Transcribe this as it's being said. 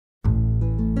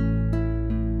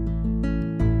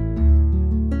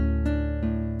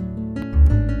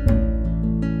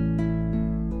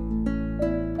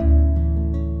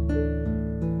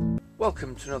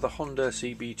Welcome to another Honda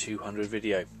CB200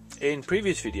 video. In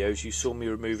previous videos you saw me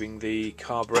removing the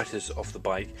carburetors off the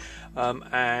bike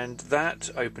and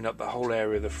that opened up the whole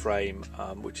area of the frame,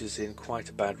 which is in quite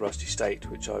a bad rusty state,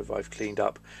 which I've cleaned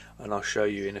up and I'll show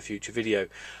you in a future video.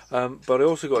 But I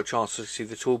also got a chance to see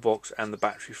the toolbox and the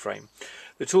battery frame.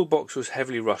 The toolbox was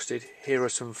heavily rusted. Here are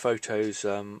some photos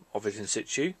of it in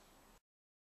situ.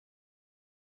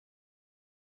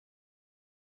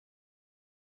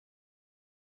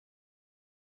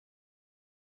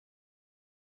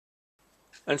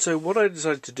 And so what I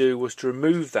decided to do was to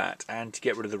remove that and to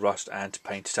get rid of the rust and to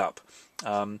paint it up.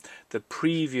 The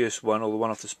previous one, or the one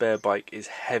off the spare bike, is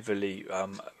heavily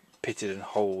pitted and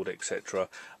holed, etc.,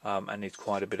 and needs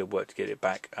quite a bit of work to get it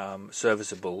back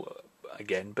serviceable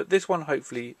again. But this one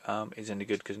hopefully is in a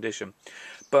good condition.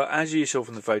 But as you saw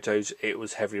from the photos, it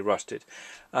was heavily rusted.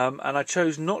 And I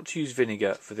chose not to use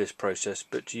vinegar for this process,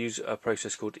 but to use a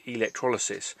process called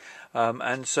electrolysis.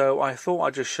 And so I thought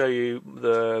I'd just show you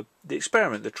the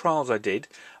experiment, the trials I did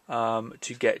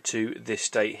to get to this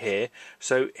state here.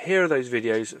 So here are those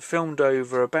videos filmed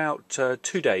over about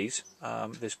 2 days.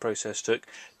 This process took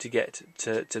to get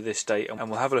to this state, and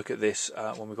we'll have a look at this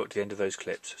when we got to the end of those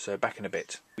clips. So back in a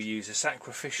bit. We use a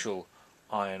sacrificial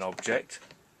iron object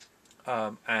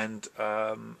and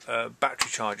a battery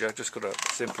charger. Just got a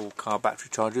simple car battery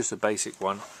charger, it's a basic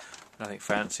one, nothing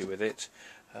fancy with it,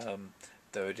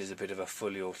 though it is a bit of a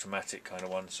fully automatic kind of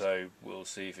one, so we'll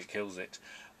see if it kills it.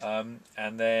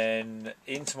 And then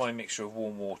into my mixture of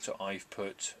warm water I've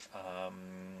put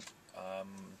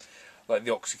like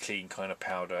the OxyClean kind of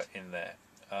powder in there.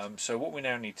 So what we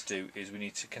now need to do is we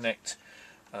need to connect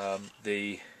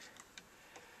the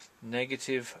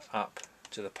negative up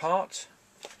to the part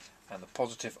and the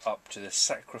positive up to the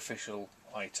sacrificial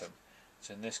item.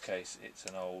 So in this case it's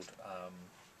an old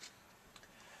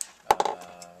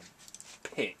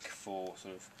pick for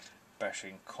sort of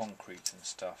bashing concrete and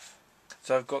stuff.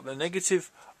 So I've got the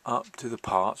negative up to the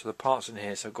part, so the part's in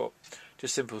here, so I've got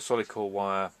just simple solid core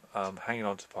wire hanging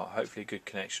onto the part, hopefully a good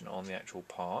connection on the actual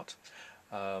part.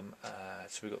 So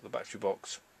we've got the battery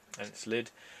box and its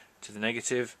lid to the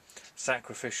negative,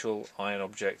 sacrificial iron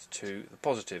object to the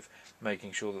positive,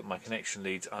 making sure that my connection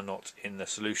leads are not in the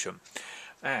solution.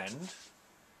 And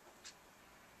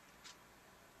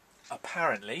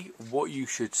apparently what you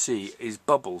should see is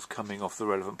bubbles coming off the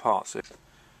relevant parts. So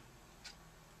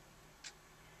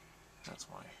that's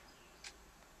my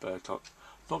bird clock.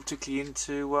 Not particularly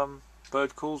into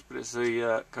bird calls, but it's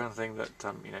the kind of thing that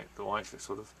you know, the wife is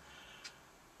sort of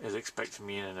is expecting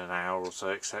me in an hour or so,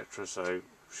 etc. So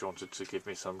she wanted to give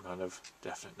me some kind of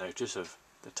definite notice of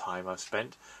the time I've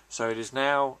spent. So it is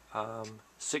now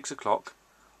 6 o'clock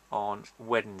on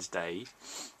Wednesday,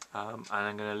 and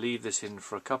I'm going to leave this in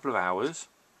for a couple of hours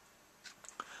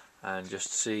and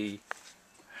just see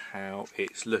how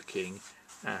it's looking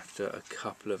after a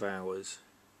couple of hours.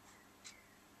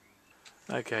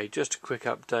 Okay, just a quick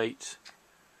update.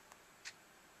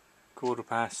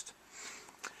 1/4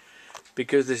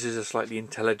 Because this is a slightly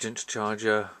intelligent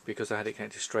charger, because I had it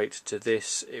connected straight to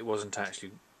this, it wasn't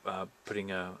actually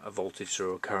putting a voltage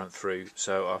through or current through,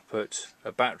 so I put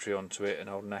a battery onto it, an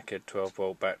old knackered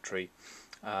 12-volt battery,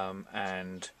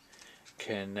 and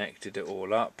connected it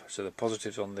all up. So the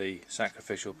positives on the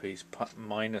sacrificial piece,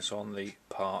 minus on the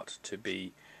part to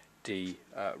be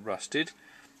de-rusted,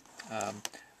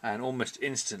 and almost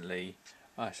instantly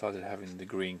I started having the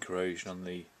green corrosion on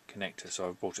the connector, so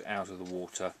I've brought it out of the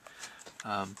water,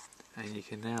 and you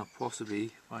can now possibly,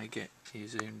 if I get you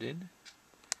zoomed in,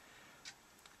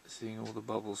 seeing all the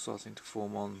bubbles starting to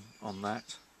form on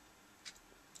that.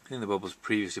 I think the bubbles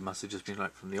previously must have just been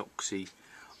like from the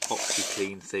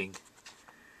OxyClean thing,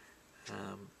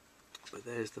 but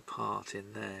there's the part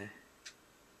in there.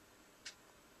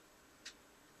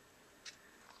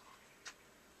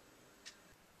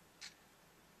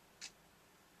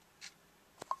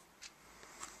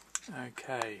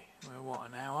 Okay, we're what,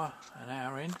 an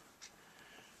hour in,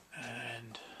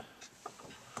 and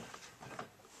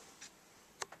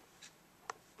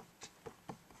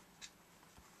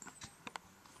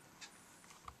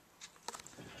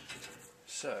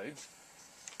so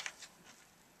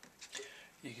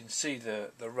you can see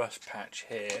the rust patch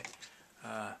here.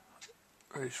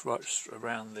 There's rust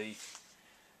around the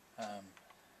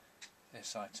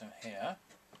this item here,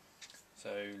 so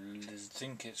I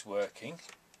think it's working,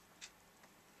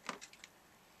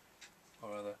 or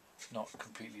rather not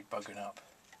completely bugging up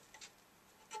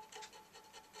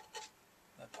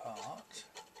the part.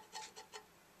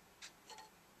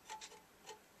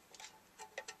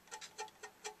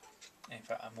 In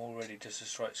fact, I'm already just a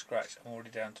slight scratch, I'm already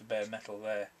down to bare metal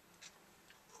there.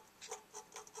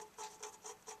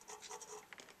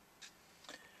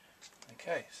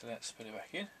 Okay, so let's put it back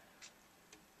in.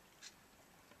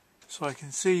 So I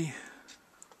can see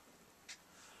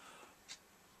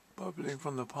bubbling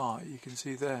from the part, you can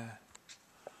see there.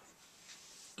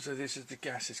 So this is the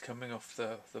gases coming off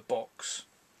the box.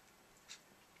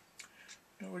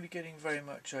 Not really getting very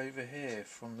much over here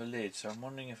from the lid, so I'm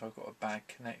wondering if I've got a bad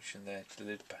connection there to the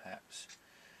lid perhaps.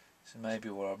 So maybe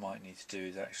what I might need to do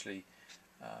is actually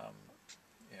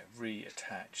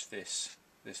reattach this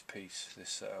piece,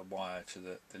 this wire to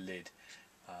the lid,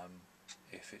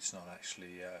 if it's not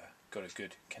actually got a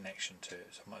good connection to it.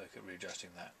 So I might look at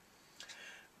readjusting that.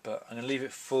 But I'm going to leave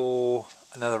it for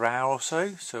another hour or so.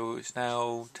 So it's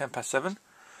now 7:10.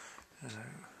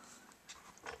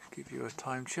 Give you a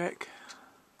time check.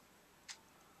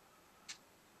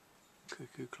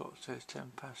 Cuckoo clock says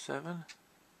 7:10.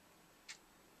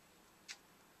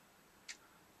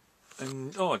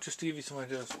 And just to give you some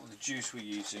idea of what the juice we're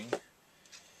using.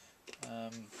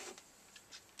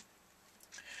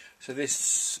 So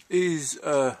this is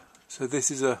a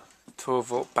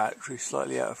 12-volt battery,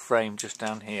 slightly out of frame just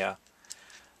down here.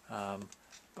 But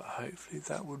hopefully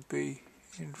that would be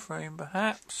in frame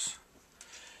perhaps.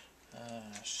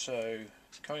 So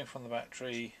coming from the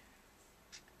battery,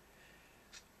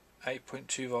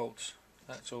 8.2 volts,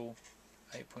 that's all,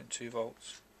 8.2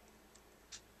 volts.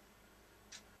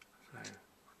 So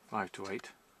 5 to 8,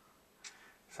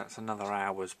 so that's another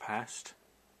hour's passed,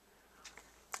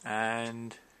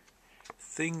 and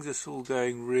things are still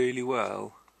going really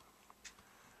well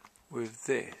with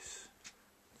this.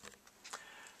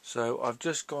 So I've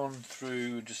just gone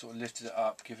through, just sort of lifted it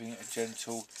up, giving it a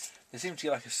gentle, there seems to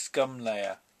be like a scum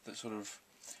layer that sort of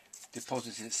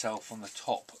deposits itself on the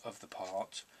top of the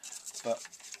part, but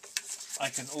I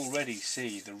can already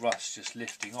see the rust just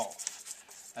lifting off,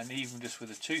 and even just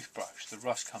with a toothbrush the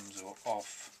rust comes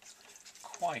off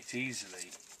quite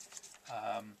easily,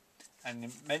 and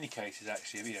in many cases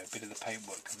actually a bit of the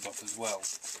paintwork comes off as well,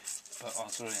 but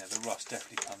the rust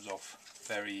definitely comes off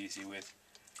very easy with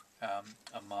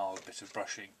a mild bit of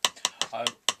brushing. I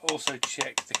also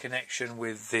checked the connection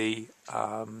with the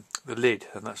lid,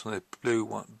 and that's on the blue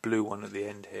one at the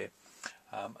end here,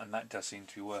 and that does seem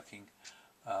to be working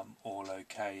all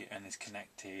okay and is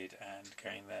connected and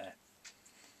going there.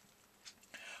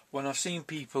 When I've seen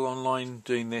people online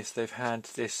doing this, they've had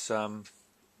this what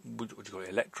do you call it,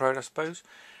 electrode I suppose,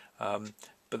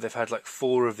 but they've had like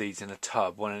 4 of these in a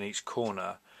tub, one in each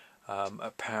corner.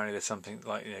 Apparently there's something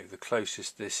like, the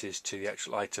closest this is to the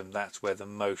actual item, that's where the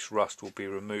most rust will be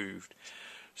removed.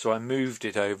 So I moved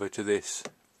it over to this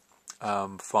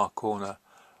far corner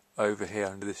over here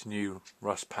under this new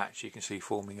rust patch you can see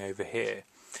forming over here,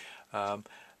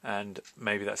 and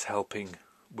maybe that's helping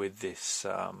with this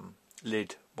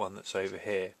lid one that's over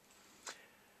here.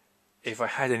 If I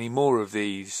had any more of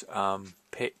these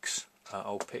picks,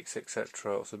 old picks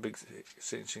etc, also big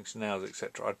 6-inch nails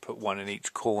etc, I'd put one in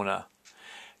each corner,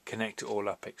 connect it all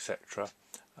up etc,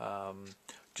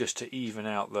 just to even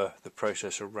out the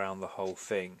process around the whole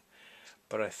thing.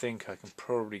 But I think I can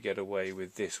probably get away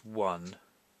with this one,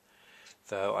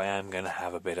 though I am going to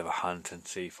have a bit of a hunt and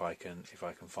see if I can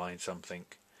find something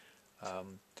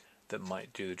that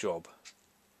might do the job.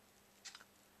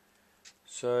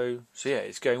 So yeah,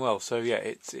 it's going well. So yeah,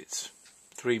 it's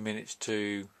 3 minutes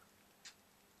to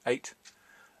 8,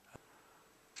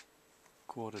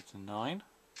 8:45.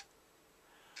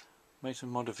 Made some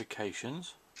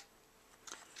modifications.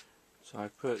 So I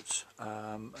put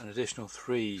an additional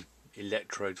 3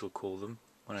 electrodes, we'll call them,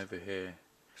 one over here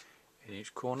in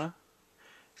each corner.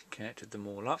 Connected them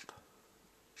all up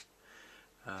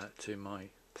to my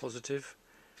positive.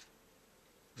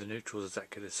 The neutral is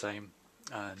exactly the same,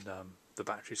 and the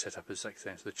battery setup is exactly the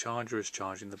same. So the charger is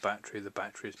charging the battery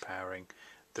is powering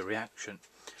the reaction,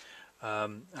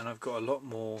 and I've got a lot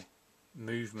more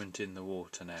movement in the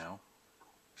water now.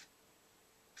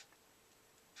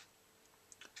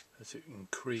 There's an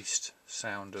increased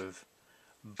sound of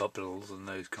bubbles and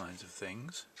those kinds of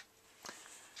things.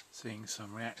 Seeing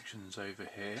some reactions over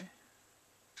here.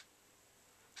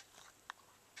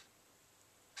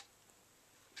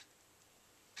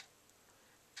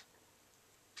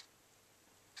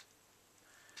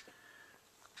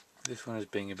 This one is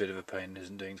being a bit of a pain,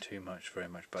 isn't doing very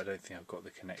much, but I don't think I've got the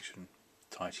connection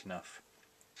tight enough.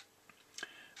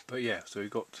 But yeah, so we've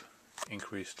got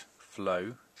increased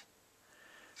flow.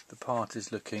 The part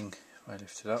is looking, if I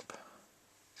lift it up,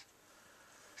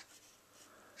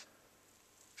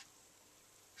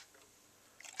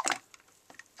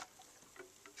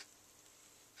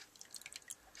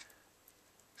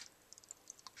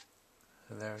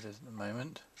 so there it is at the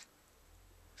moment.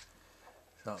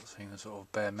 Start seeing the sort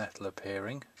of bare metal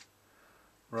appearing.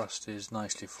 rust is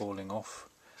nicely falling off.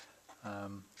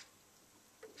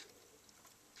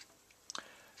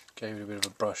 Gave it a bit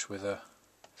of a brush with a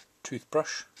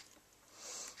toothbrush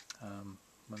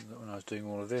when I was doing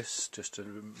all of this, just to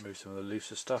remove some of the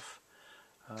looser stuff,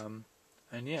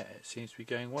 and yeah, it seems to be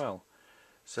going well.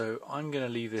 So I'm going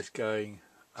to leave this going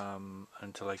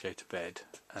until I go to bed,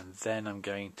 and then I'm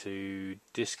going to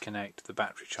disconnect the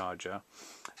battery charger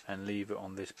and leave it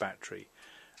on this battery.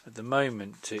 At the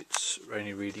moment it's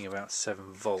only reading about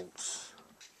 7 volts.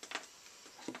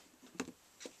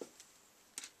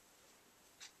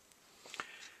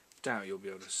 Doubt you'll be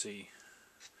able to see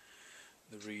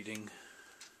the reading.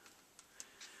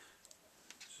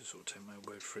 Just sort of take my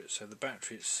word for it. So the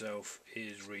battery itself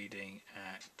is reading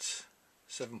at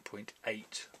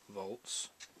 7.8 volts.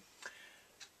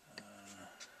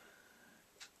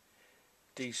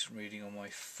 Decent reading on my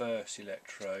first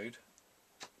electrode.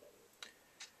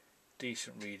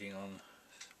 Decent reading on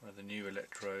one of the new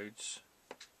electrodes.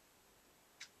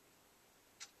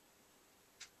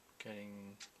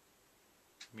 Getting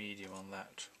medium on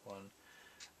that one,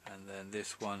 and then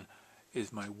this one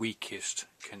is my weakest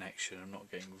connection. I'm not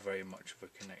getting very much of a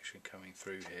connection coming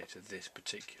through here to this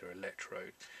particular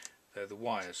electrode. They're the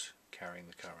wires carrying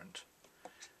the current,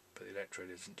 but the electrode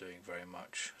isn't doing very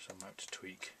much, so I'm going to have to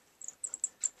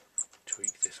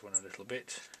tweak this one a little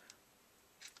bit.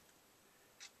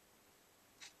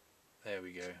 There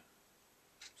we go.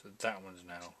 So that one's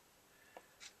now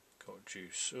got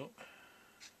juice. Oh.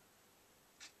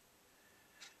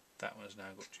 That one's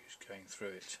now got juice going through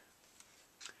it.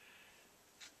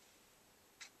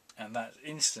 And that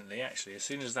instantly, actually, as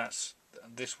soon as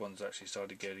this one's actually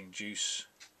started getting juice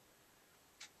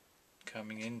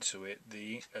coming into it,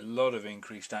 a lot of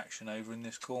increased action over in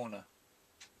this corner.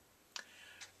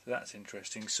 So that's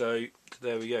interesting. So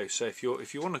there we go. So if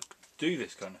you want to do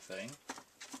this kind of thing,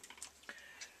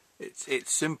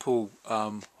 it's simple.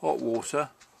 Hot water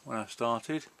when I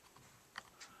started.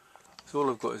 So all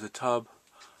I've got is a tub.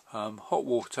 Hot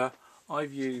water.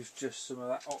 I've used just some of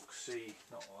that oxy,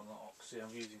 not oxy,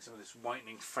 I'm using some of this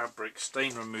whitening fabric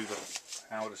stain remover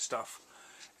powder stuff.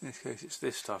 In this case it's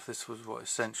this stuff. This was what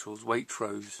Essentials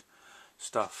Waitrose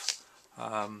stuff.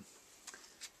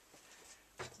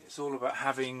 It's all about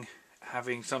having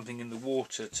something in the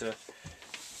water to, an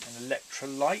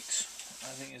electrolyte,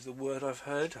 I think is the word I've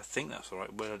heard. I think that's the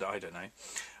right word, I don't know.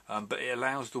 But it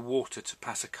allows the water to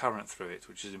pass a current through it,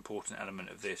 which is an important element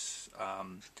of this.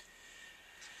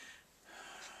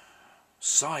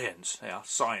 Science.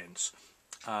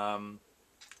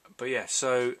 But yeah,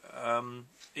 so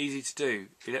easy to do.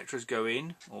 Electrodes go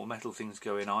in, or metal things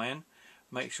go in iron.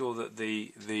 Make sure that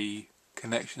the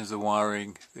connection of the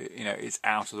wiring, it's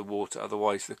out of the water.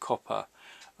 Otherwise, the copper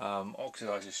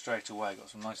oxidizes straight away. Got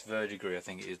some nice verdigris. I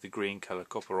think it is the green colour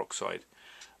copper oxide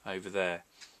over there.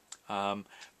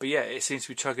 But yeah, it seems to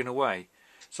be chugging away.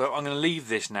 So I'm going to leave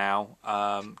this now.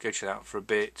 Go chill out for a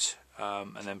bit.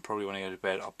 And then probably when I go to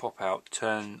bed I'll pop out,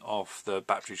 turn off the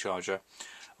battery charger,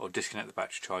 or disconnect the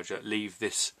battery charger, leave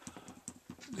this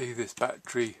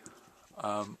battery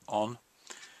on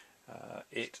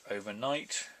it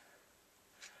overnight,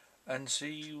 and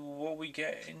see what we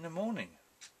get in the morning.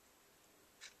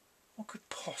 What could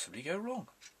possibly go wrong?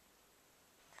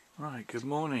 Right, good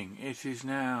morning. It is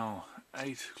now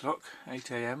 8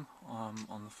 AM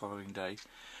on the following day.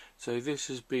 So this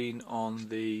has been on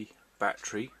the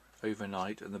battery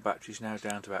overnight, and the battery's now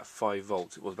down to about 5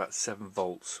 volts. It was about 7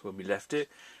 volts when we left it,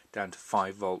 down to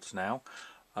 5 volts now,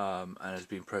 and has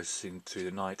been processing through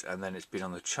the night, and then it's been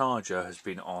on the charger, has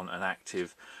been on and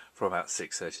active from about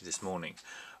 6:30 this morning.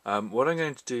 What I'm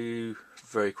going to do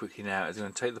very quickly now is I'm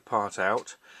going to take the part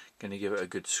out, going to give it a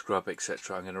good scrub,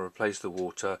 etc. I'm going to replace the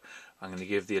water. I'm going to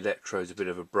give the electrodes a bit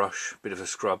of a brush, a bit of a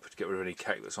scrub to get rid of any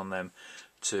cake that's on them,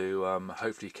 to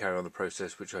hopefully carry on the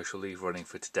process, which I shall leave running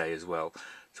for today as well.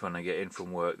 So when I get in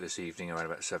from work this evening around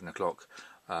about 7 o'clock,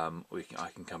 I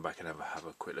can come back and have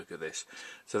a quick look at this.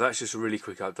 So that's just a really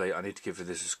quick update. I need to give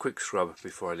this a quick scrub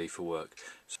before I leave for work.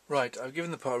 Right, I've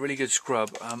given the part a really good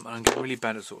scrub, and I'm getting really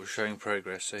bad at sort of showing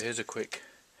progress. So here's a quick.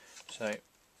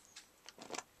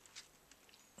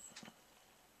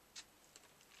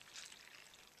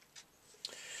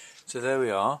 So there we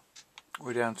are.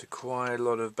 We're down to quite a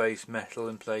lot of base metal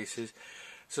in places.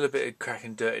 Still a bit of crack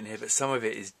and dirt in here, but some of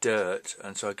it is dirt,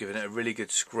 and so I've given it a really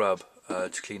good scrub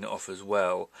to clean it off as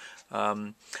well.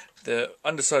 The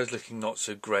underside is looking not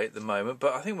so great at the moment,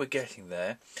 but I think we're getting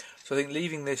there. So I think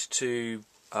leaving this to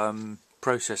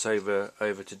process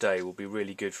over today will be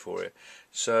really good for it.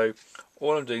 So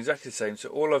all I'm doing is exactly the same. So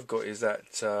all I've got is that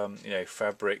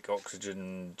fabric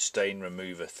oxygen stain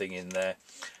remover thing in there.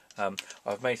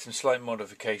 I've made some slight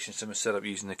modifications to my setup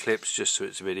using the clips just so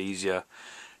it's a bit easier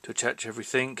to attach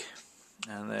everything,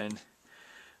 and then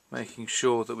making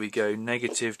sure that we go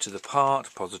negative to the part,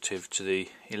 positive to the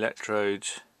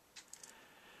electrodes,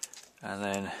 and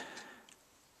then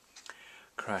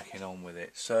cracking on with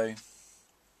it. So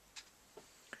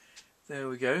there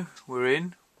we go, we're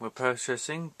in, we're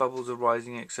processing, bubbles are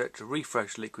rising, etc.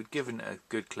 Refresh liquid, given it a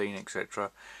good clean, etc.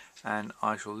 And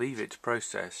I shall leave it to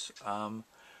process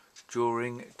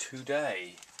during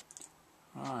today.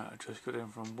 Right, I just got in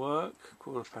from work,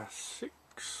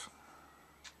 6:15,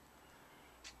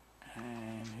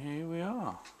 and here we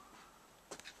are.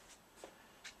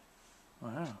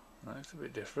 Wow, that looks a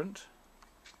bit different.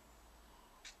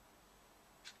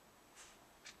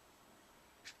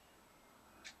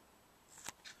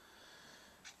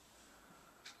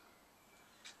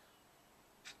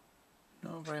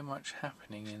 Not very much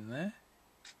happening in there.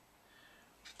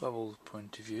 Bubbles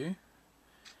point of view.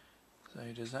 So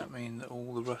does that mean that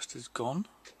all the rust is gone?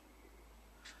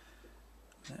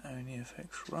 That only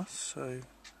affects rust, so I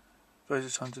suppose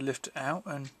it's time to lift it out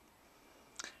and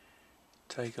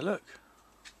take a look.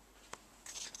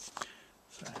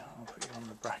 So I'll put you on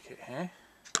the bracket here.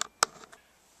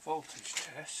 Voltage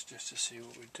test just to see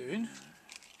what we're doing.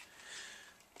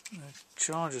 The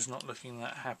charger's not looking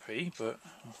that happy, but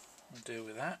I'll deal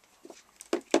with that.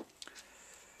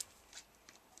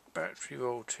 Battery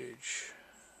voltage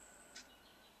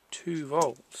 2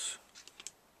 volts.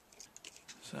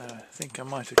 So I think I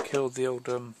might have killed the old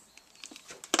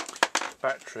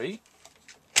battery,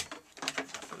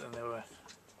 but then there were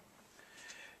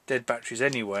dead batteries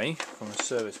anyway from a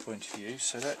service point of view.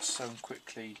 So let's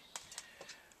quickly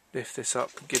lift this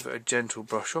up and give it a gentle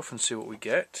brush off and see what we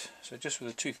get. So just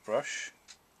with a toothbrush.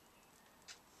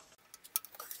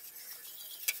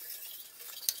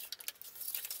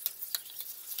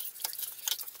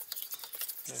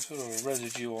 There's sort of a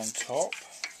residue on top.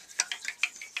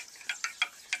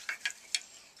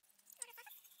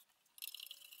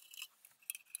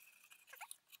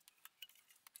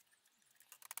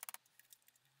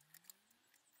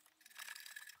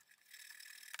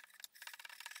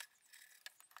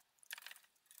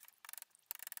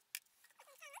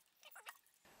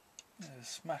 There's a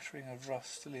smattering of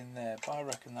rust still in there, but I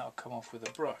reckon that'll come off with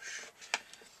a brush.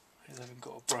 I haven't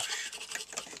got a brush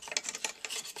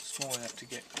small enough to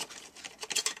get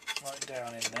right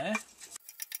down in there.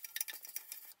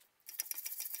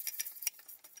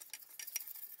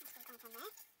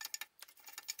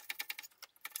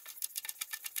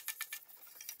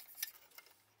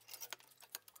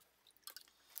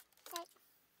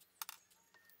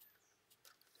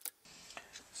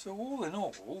 So all in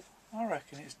all, I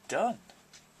reckon it's done.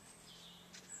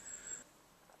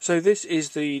 So this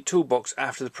is the toolbox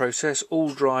after the process,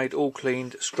 all dried, all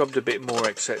cleaned, scrubbed a bit more,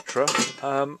 etc.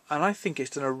 And I think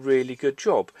it's done a really good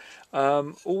job.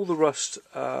 All the rust,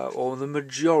 or the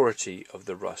majority of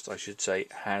the rust I should say,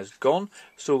 has gone.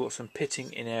 Still got some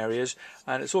pitting in areas,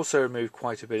 and it's also removed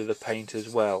quite a bit of the paint as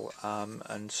well.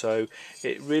 And so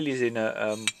it really is in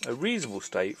a reasonable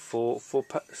state for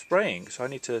spraying. So I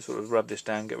need to sort of rub this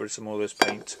down, get rid of some more of this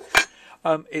paint.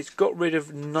 It's got rid of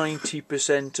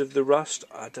 90% of the rust.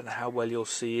 I don't know how well you'll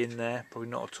see in there, probably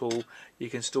not at all. You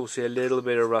can still see a little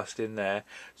bit of rust in there.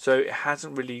 So it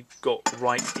hasn't really got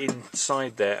right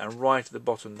inside there, and right at the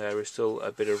bottom there is still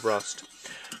a bit of rust.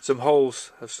 Some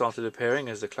holes have started appearing,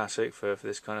 as the classic for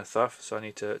this kind of stuff, so I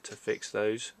need to fix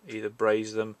those, either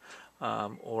braze them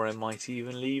or I might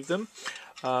even leave them.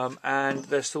 And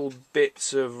there's still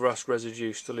bits of rust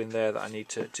residue still in there that I need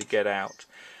to get out.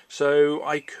 So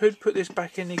I could put this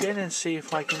back in again and see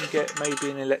if I can get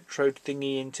maybe an electrode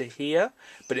thingy into here,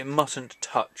 but it mustn't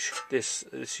touch this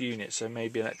unit, so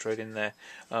maybe an electrode in there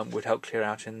would help clear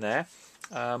out in there.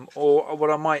 Or what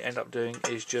I might end up doing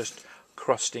is just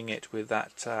crusting it with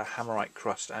that Hammerite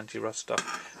crust anti-rust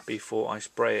stuff before I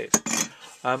spray it.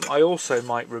 I also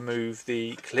might remove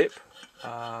the clip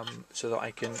so that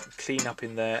I can clean up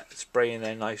in there, spray in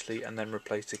there nicely, and then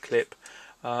replace the clip.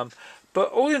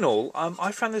 But all in all,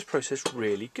 I found this process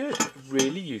really good,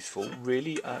 really useful,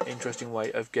 really interesting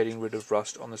way of getting rid of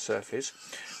rust on the surface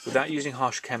without using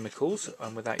harsh chemicals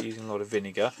and without using a lot of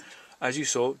vinegar. As you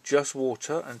saw, just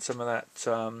water and some of that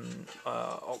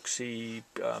oxy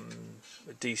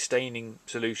destaining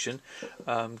solution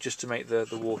just to make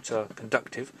the water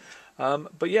conductive.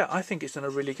 But yeah, I think it's done a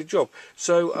really good job.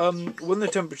 So when the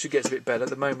temperature gets a bit better, at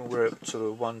the moment we're at sort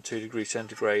of 1-2 degrees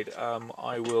centigrade,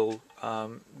 I will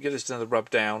give this another rub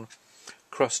down,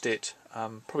 crust it,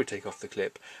 probably take off the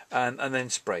clip, and then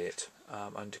spray it,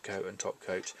 undercoat and top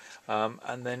coat,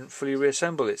 and then fully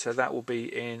reassemble it. So that will be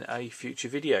in a future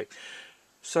video.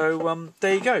 So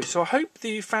there you go. So I hope that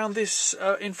you found this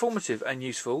informative and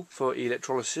useful for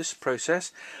electrolysis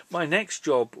process. My next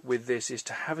job with this is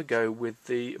to have a go with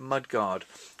the mudguard.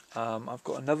 I've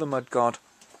got another mudguard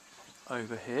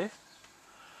over here.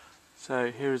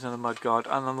 So here is another mudguard,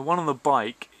 and on the one on the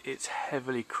bike it's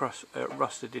heavily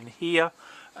rusted in here,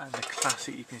 and the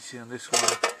classic you can see on this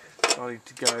one starting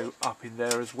to go up in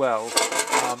there as well,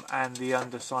 and the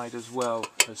underside as well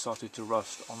has started to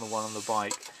rust on the one on the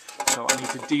bike. So I need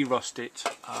to de-rust it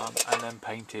and then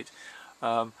paint it,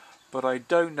 but I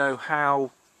don't know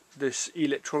how this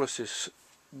electrolysis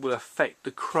will affect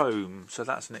the chrome, so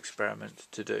that's an experiment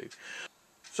to do.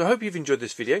 So I hope you've enjoyed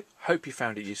this video, hope you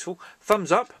found it useful.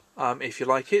 Thumbs up if you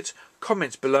like it,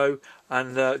 comments below,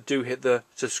 and do hit the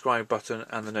subscribe button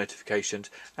and the notifications,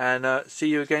 and see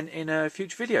you again in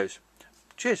future videos.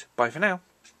 Cheers, bye for now.